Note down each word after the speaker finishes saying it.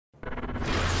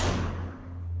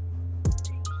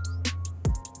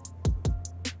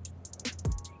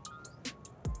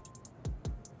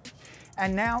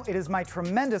And now it is my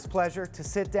tremendous pleasure to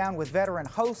sit down with veteran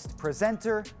host,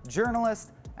 presenter,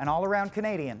 journalist, and all-around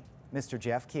Canadian, Mr.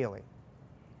 Geoff Keighley.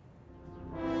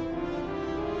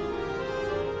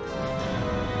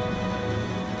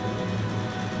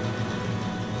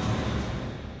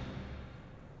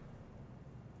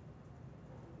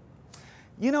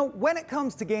 You know, when it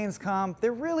comes to Gamescom,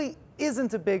 there really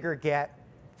isn't a bigger get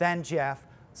than Geoff,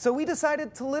 so we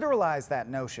decided to literalize that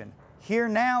notion. Here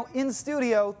now in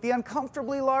studio, the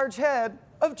uncomfortably large head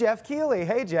of Geoff Keighley.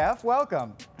 Hey Geoff,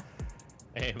 welcome.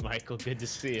 Hey Michael, good to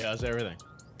see you. How's everything?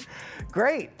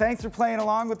 Great, thanks for playing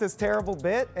along with this terrible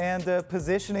bit and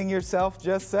positioning yourself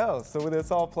just so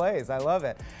this all plays. I love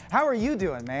it. How are you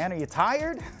doing, man? Are you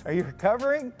tired? Are you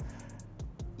recovering?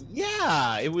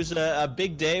 Yeah, it was a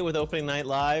big day with opening night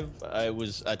live. It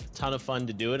was a ton of fun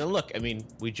to do it. And look, I mean,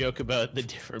 we joke about the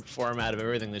different format of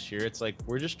everything this year. It's like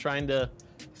we're just trying to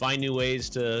find new ways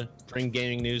to bring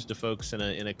gaming news to folks in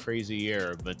a crazy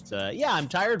year. But yeah, I'm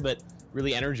tired, but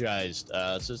really energized.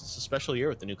 It's a special year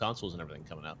with the new consoles and everything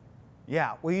coming out.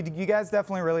 Yeah, well, you guys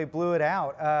definitely really blew it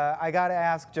out. I got to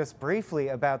ask just briefly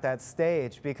about that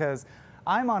stage because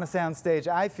I'm on a sound stage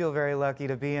I feel very lucky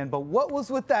to be in, but what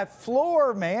was with that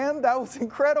floor, man? That was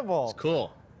incredible. It's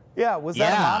cool. Yeah, was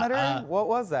that a monitor? What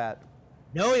was that?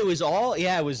 No, it was all,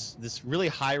 it was this really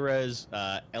high-res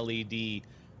LED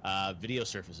video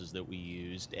surfaces that we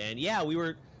used. And yeah,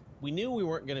 we knew we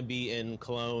weren't going to be in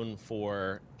Cologne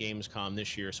for Gamescom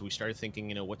this year, so we started thinking,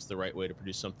 you know, what's the right way to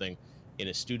produce something in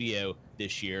a studio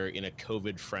this year in a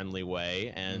COVID-friendly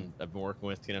way. And I've been working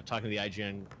with, talking to the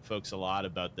IGN folks a lot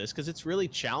about this because it's really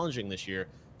challenging this year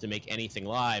to make anything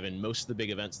live, and most of the big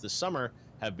events this summer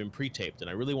have been pre-taped. And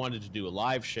I really wanted to do a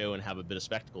live show and have a bit of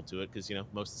spectacle to it because,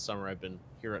 most of the summer I've been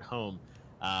here at home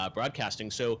broadcasting.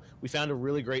 So we found a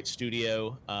really great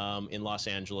studio in Los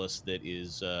Angeles that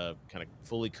is kind of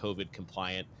fully COVID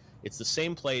compliant. It's the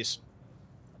same place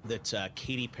that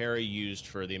Katy Perry used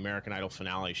for the American Idol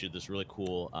finale. She did this really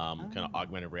cool kind of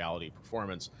augmented reality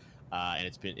performance, and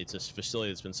it's a facility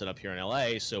that's been set up here in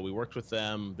LA. So we worked with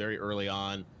them very early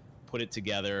on, put it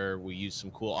together. We used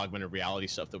some cool augmented reality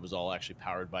stuff that was all actually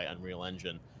powered by Unreal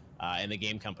Engine, and the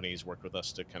game companies worked with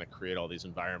us to kind of create all these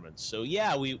environments. So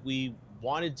yeah, we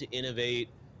wanted to innovate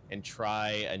and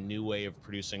try a new way of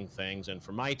producing things, and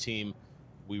for my team,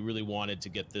 we really wanted to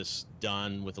get this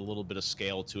done with a little bit of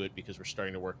scale to it because we're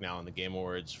starting to work now on the Game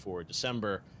Awards for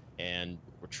December, and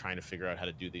we're trying to figure out how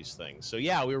to do these things. So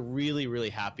yeah, we were really, really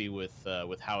happy with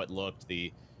how it looked.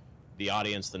 The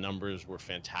audience, the numbers were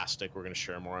fantastic. We're going to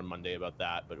share more on Monday about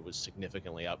that, but it was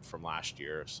significantly up from last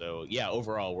year. So yeah,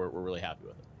 overall, we're really happy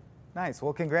with it. Nice.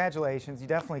 Well, congratulations. You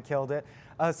definitely killed it.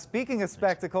 Speaking of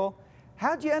spectacle,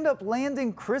 how'd you end up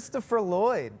landing Christopher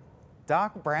Lloyd,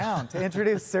 Doc Brown, to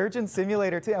introduce Surgeon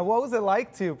Simulator 2? And what was it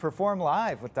like to perform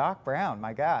live with Doc Brown?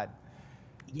 My God.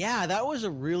 Yeah, that was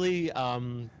a really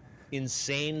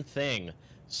insane thing.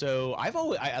 So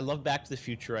I love Back to the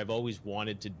Future. I've always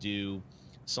wanted to do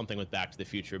something with Back to the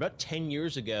Future. About 10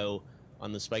 years ago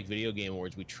on the Spike Video Game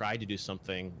Awards, we tried to do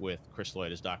something with Chris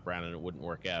Lloyd as Doc Brown, and it wouldn't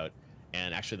work out.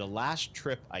 And actually, the last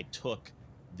trip I took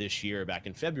this year, back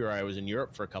in February, I was in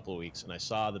Europe for a couple of weeks, and I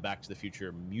saw the Back to the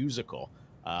Future musical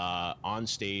on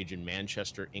stage in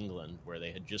Manchester, England, where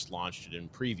they had just launched it in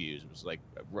previews. It was like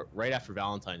right after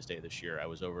Valentine's Day this year. I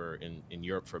was over in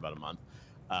Europe for about a month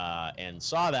and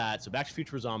saw that. So Back to the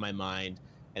Future was on my mind.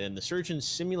 And then the Surgeon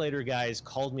Simulator guys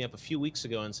called me up a few weeks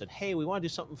ago and said, hey, we want to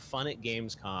do something fun at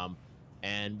Gamescom.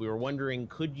 And we were wondering,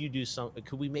 could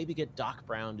we maybe get Doc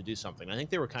Brown to do something? I think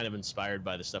they were kind of inspired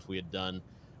by the stuff we had done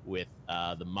with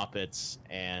the Muppets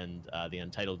and the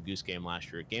Untitled Goose Game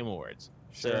last year at Game Awards.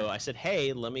 Sure. So I said,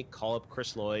 hey, let me call up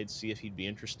Chris Lloyd, see if he'd be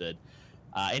interested.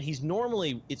 And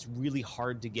it's really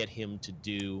hard to get him to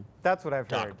do That's what I've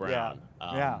Doc heard. Brown.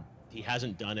 Yeah. He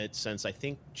hasn't done it since, I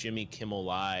think, Jimmy Kimmel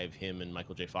Live, him and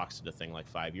Michael J. Fox did a thing like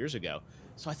 5 years ago.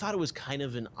 So I thought it was kind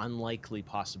of an unlikely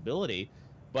possibility,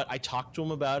 but I talked to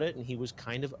him about it, and he was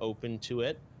kind of open to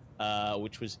it,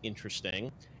 which was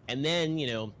interesting. And then,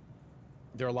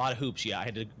 there are a lot of hoops. Yeah, I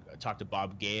had to talk to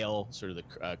Bob Gale, sort of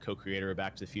the co-creator of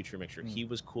Back to the Future, make sure he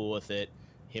was cool with it.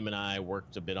 Him and I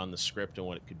worked a bit on the script and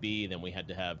what it could be. Then we had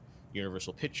to have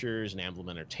Universal Pictures and Amblin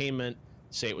Entertainment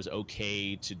say it was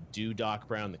okay to do Doc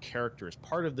Brown, the character, as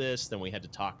part of this. Then we had to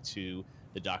talk to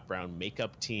the Doc Brown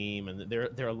makeup team, and there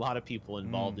are a lot of people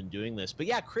involved in doing this. But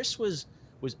yeah, Chris was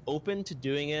open to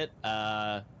doing it.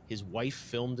 His wife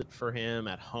filmed it for him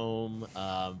at home.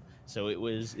 So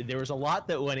there was a lot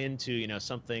that went into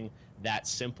something that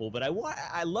simple. But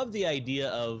I love the idea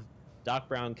of Doc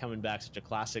Brown coming back, such a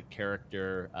classic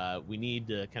character. We need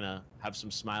to kind of have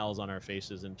some smiles on our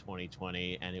faces in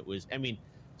 2020. And it was, I mean,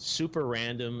 super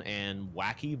random and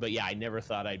wacky. But yeah, I never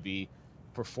thought I'd be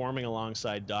performing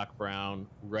alongside Doc Brown,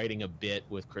 writing a bit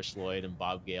with Chris Lloyd and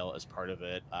Bob Gale as part of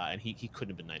it. And he couldn't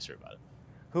have been nicer about it.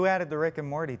 Who added the Rick and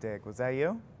Morty dig? Was that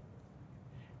you?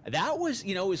 That was,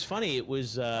 you know, it was funny. It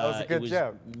was, that was a good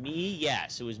joke. Me,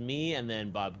 yes, it was me, and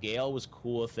then Bob Gale was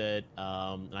cool with it.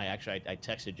 And I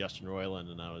texted Justin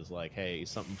Roiland, and I was like, "Hey,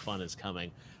 something fun is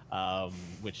coming,"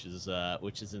 which is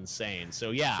insane. So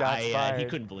yeah, he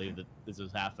couldn't believe that this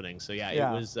was happening. So yeah,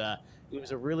 it was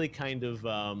a really kind of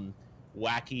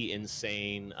wacky,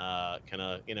 insane kind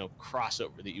of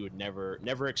crossover that you would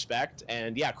never expect.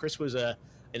 And yeah, Chris was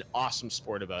an awesome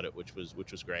sport about it, which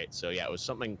was great. So yeah, it was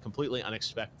something completely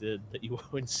unexpected that you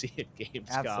wouldn't see at Gamescom.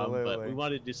 Absolutely. But we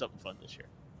wanted to do something fun this year.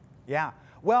 Yeah.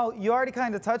 Well, you already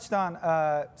kind of touched on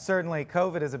certainly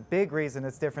COVID is a big reason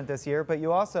it's different this year, but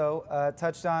you also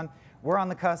touched on we're on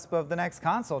the cusp of the next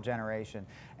console generation.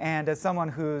 And as someone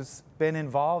who's been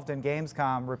involved in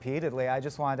Gamescom repeatedly, I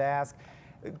just wanted to ask,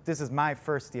 this is my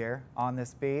first year on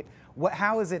this beat.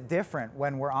 How is it different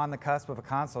when we're on the cusp of a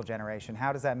console generation?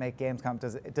 How does that make Gamescom?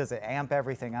 Does it amp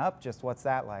everything up? Just what's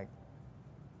that like?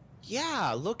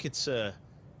 Yeah, look, it's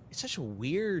such a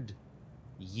weird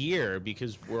year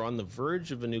because we're on the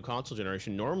verge of a new console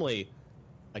generation. Normally,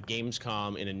 a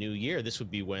Gamescom in a new year, this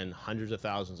would be when hundreds of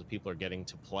thousands of people are getting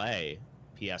to play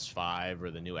PS5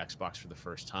 or the new Xbox for the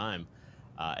first time,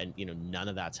 and none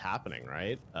of that's happening,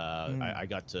 right? I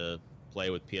got to play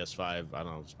with PS5, I don't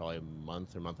know, it was probably a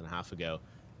month or month and a half ago.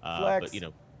 But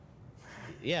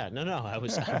yeah, no, I'm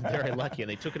very lucky,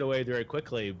 and they took it away very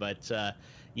quickly. But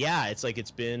yeah, it's like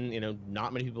it's been,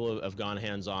 not many people have gone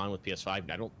hands-on with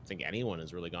PS5. I don't think anyone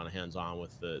has really gone hands-on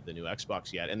with the new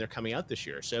Xbox yet, and they're coming out this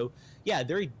year. So yeah, a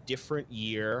very different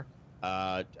year,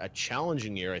 a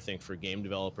challenging year, I think, for game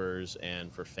developers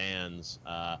and for fans.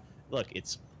 Look,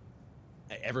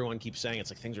 everyone keeps saying it's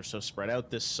like things are so spread out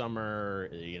this summer.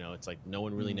 It's like no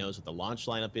one really knows what the launch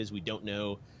lineup is. We don't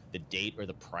know the date or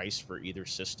the price for either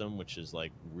system, which is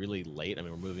like really late. I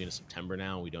mean, we're moving into September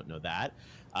now, and we don't know that.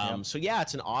 So yeah,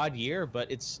 it's an odd year,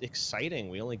 but it's exciting.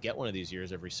 We only get one of these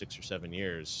years every 6 or 7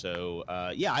 years. So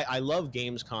yeah, I love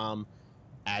Gamescom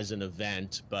as an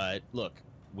event, but look,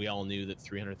 we all knew that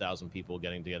 300,000 people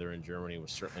getting together in Germany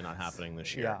was certainly not happening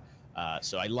this year.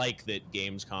 So I like that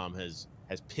Gamescom has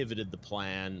pivoted the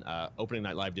plan. Opening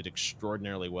Night Live did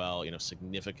extraordinarily well,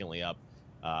 significantly up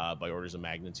by orders of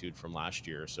magnitude from last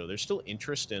year. So there's still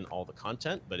interest in all the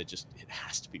content, but it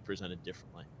has to be presented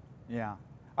differently. Yeah.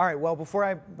 All right, well, before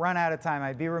I run out of time,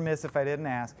 I'd be remiss if I didn't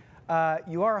ask.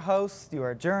 You are a host, you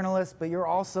are a journalist, but you're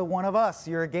also one of us.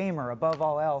 You're a gamer above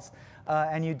all else.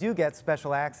 And you do get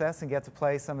special access and get to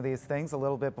play some of these things a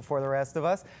little bit before the rest of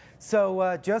us.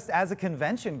 So just as a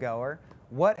convention goer,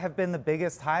 what have been the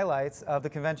biggest highlights of the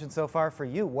convention so far for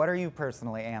you? What are you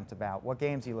personally amped about? What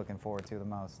games are you looking forward to the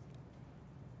most?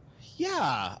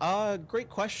 Yeah, great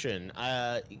question.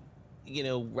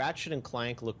 Ratchet and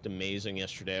Clank looked amazing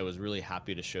yesterday. I was really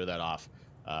happy to show that off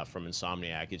from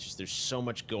Insomniac. It's just there's so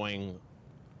much going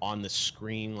on the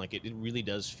screen. Like it really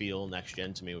does feel next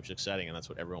gen to me, which is exciting, and that's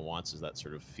what everyone wants, is that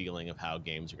sort of feeling of how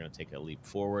games are going to take a leap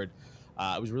forward.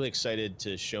 I was really excited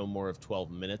to show more of 12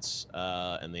 Minutes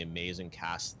and the amazing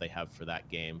cast they have for that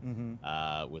game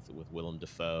with Willem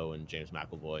Dafoe and James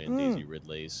McAvoy and Daisy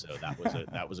Ridley. So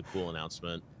that was a cool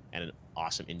announcement and an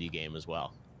awesome indie game as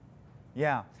well.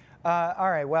 Yeah.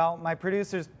 All right. Well, my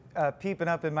producer's peeping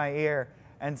up in my ear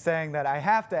and saying that I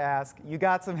have to ask. You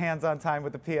got some hands-on time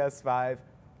with the PS5.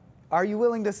 Are you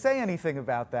willing to say anything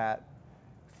about that?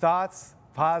 Thoughts?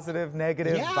 Positive,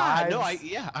 negative, vibes? No,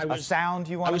 I was a sound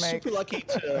you want to make? I was super lucky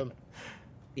to.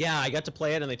 Yeah, I got to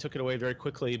play it, and they took it away very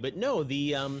quickly. But no,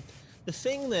 the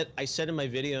thing that I said in my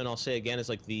video, and I'll say again, is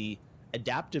like the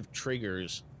adaptive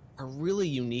triggers are really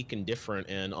unique and different.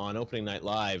 And on Opening Night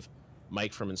Live,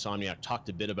 Mike from Insomniac talked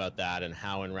a bit about that and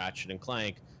how in Ratchet and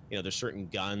Clank, there's certain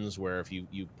guns where if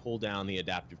you pull down the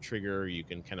adaptive trigger, you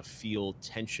can kind of feel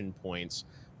tension points.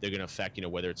 They're going to affect,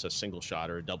 whether it's a single shot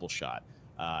or a double shot.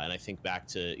 And I think back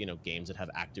to, games that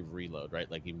have active reload, right?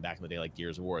 Like even back in the day, like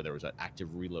Gears of War, there was an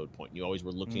active reload point. You always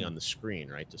were looking on the screen,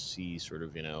 right? To see sort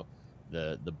of,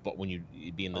 when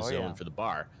you'd be in the zone for the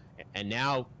bar. And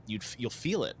now you'll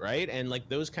feel it, right? And like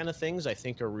those kind of things I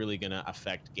think are really going to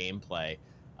affect gameplay.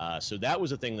 So that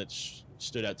was the thing that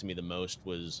stood out to me the most,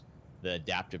 was the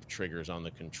adaptive triggers on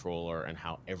the controller and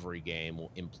how every game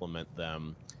will implement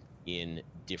them in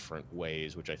different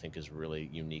ways, which I think is really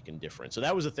unique and different. So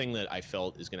that was the thing that I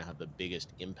felt is going to have the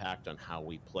biggest impact on how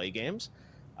we play games.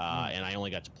 And I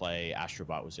only got to play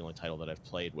Astrobot was the only title that I've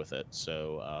played with it.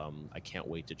 So I can't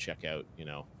wait to check out,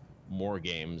 more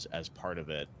games as part of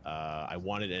it. I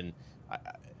wanted, and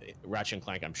Ratchet and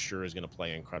Clank, I'm sure, is going to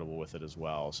play incredible with it as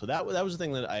well. So that was the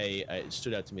thing that I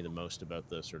stood out to me the most about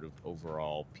the sort of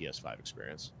overall PS5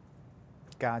 experience.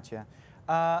 Gotcha.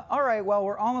 All right, well,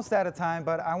 we're almost out of time,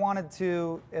 but I wanted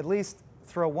to at least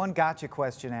throw one gotcha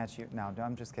question at you. No,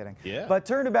 I'm just kidding. Yeah. But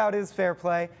turnabout is fair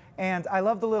play, and I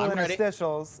love the little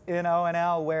interstitials in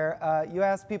O&L where you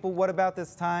ask people what about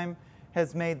this time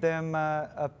has made them,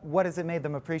 what has it made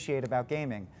them appreciate about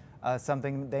gaming?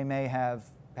 Something they may have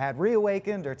had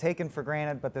reawakened or taken for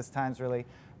granted, but this time's really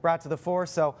brought to the fore.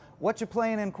 So what you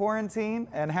playing in quarantine,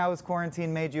 and how has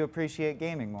quarantine made you appreciate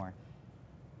gaming more?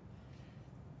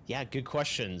 Yeah, good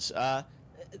questions.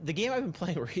 The game I've been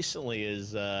playing recently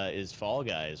is Fall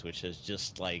Guys, which is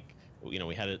just like, we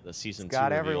had a season 2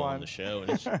 reveal on the show,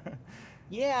 and it's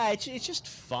yeah, it's just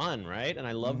fun, right? And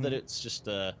I love that it's just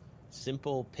a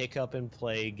simple pick up and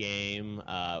play game.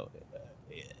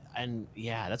 And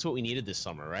yeah, that's what we needed this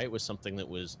summer, right? Was something that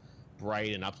was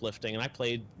bright and uplifting. And I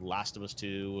played Last of Us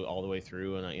 2 all the way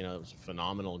through, and it was a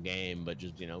phenomenal game, but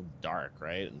just dark,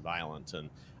 right, and violent. And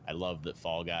I love that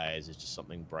Fall Guys is just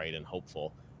something bright and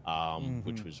hopeful,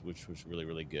 which was really,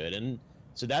 really good. And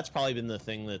so that's probably been the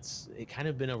thing that's kind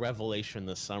of been a revelation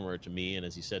this summer to me, and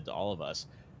as you said, to all of us.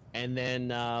 And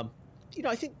then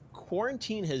I think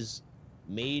quarantine has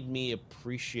made me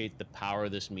appreciate the power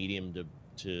of this medium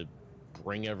to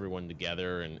bring everyone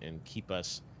together and keep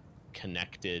us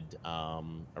connected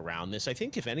around this. I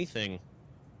think, if anything,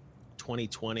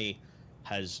 2020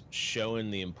 has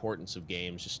shown the importance of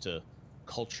games just to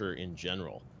culture in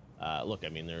general. Look, I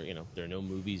mean, there are no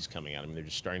movies coming out. I mean, they're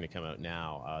just starting to come out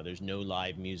now. There's no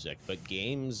live music, but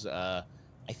games. I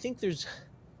think there's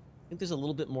a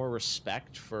little bit more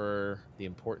respect for the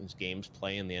importance games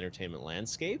play in the entertainment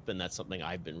landscape, and that's something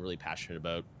I've been really passionate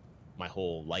about my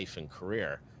whole life and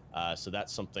career. So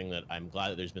that's something that I'm glad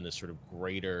that there's been this sort of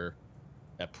greater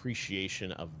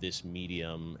appreciation of this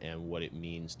medium and what it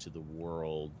means to the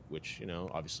world, which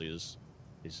obviously is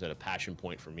at a passion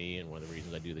point for me, and one of the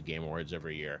reasons I do the Game Awards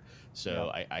every year.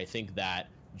 So yeah. I think that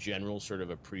general sort of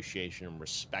appreciation and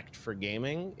respect for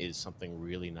gaming is something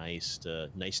really nice to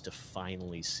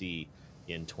finally see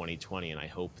in 2020. And I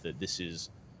hope that this is,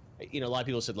 a lot of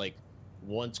people said, like,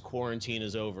 once quarantine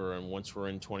is over and once we're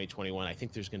in 2021, I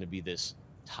think there's going to be this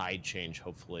tide change,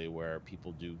 hopefully, where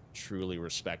people do truly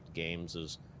respect games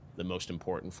as the most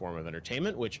important form of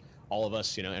entertainment, which all of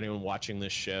us, anyone watching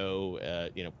this show,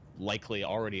 likely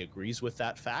already agrees with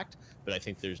that fact. But I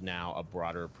think there's now a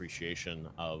broader appreciation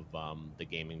of the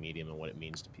gaming medium and what it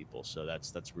means to people. So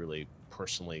that's really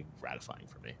personally gratifying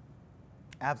for me.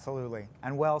 Absolutely.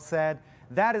 And well said.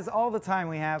 That is all the time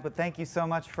we have, but thank you so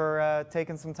much for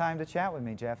taking some time to chat with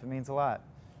me, Geoff. It means a lot.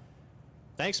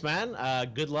 Thanks, man.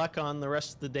 Good luck on the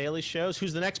rest of the daily shows.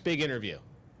 Who's the next big interview?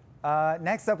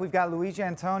 Next up, we've got Luigi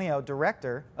Antonio,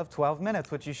 director of 12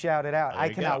 Minutes, which you shouted out. I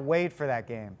cannot wait for that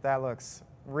game. That looks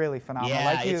really phenomenal.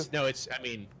 Yeah,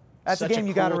 that's a game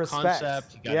you got to respect.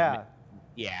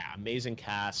 Yeah, amazing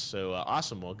cast. So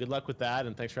awesome. Well, good luck with that,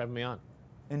 and thanks for having me on.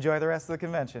 Enjoy the rest of the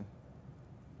convention.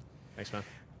 Thanks, man.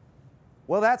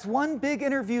 Well, that's one big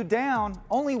interview down.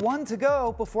 Only one to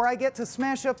go before I get to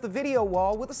smash up the video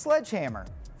wall with a sledgehammer.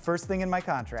 First thing in my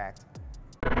contract.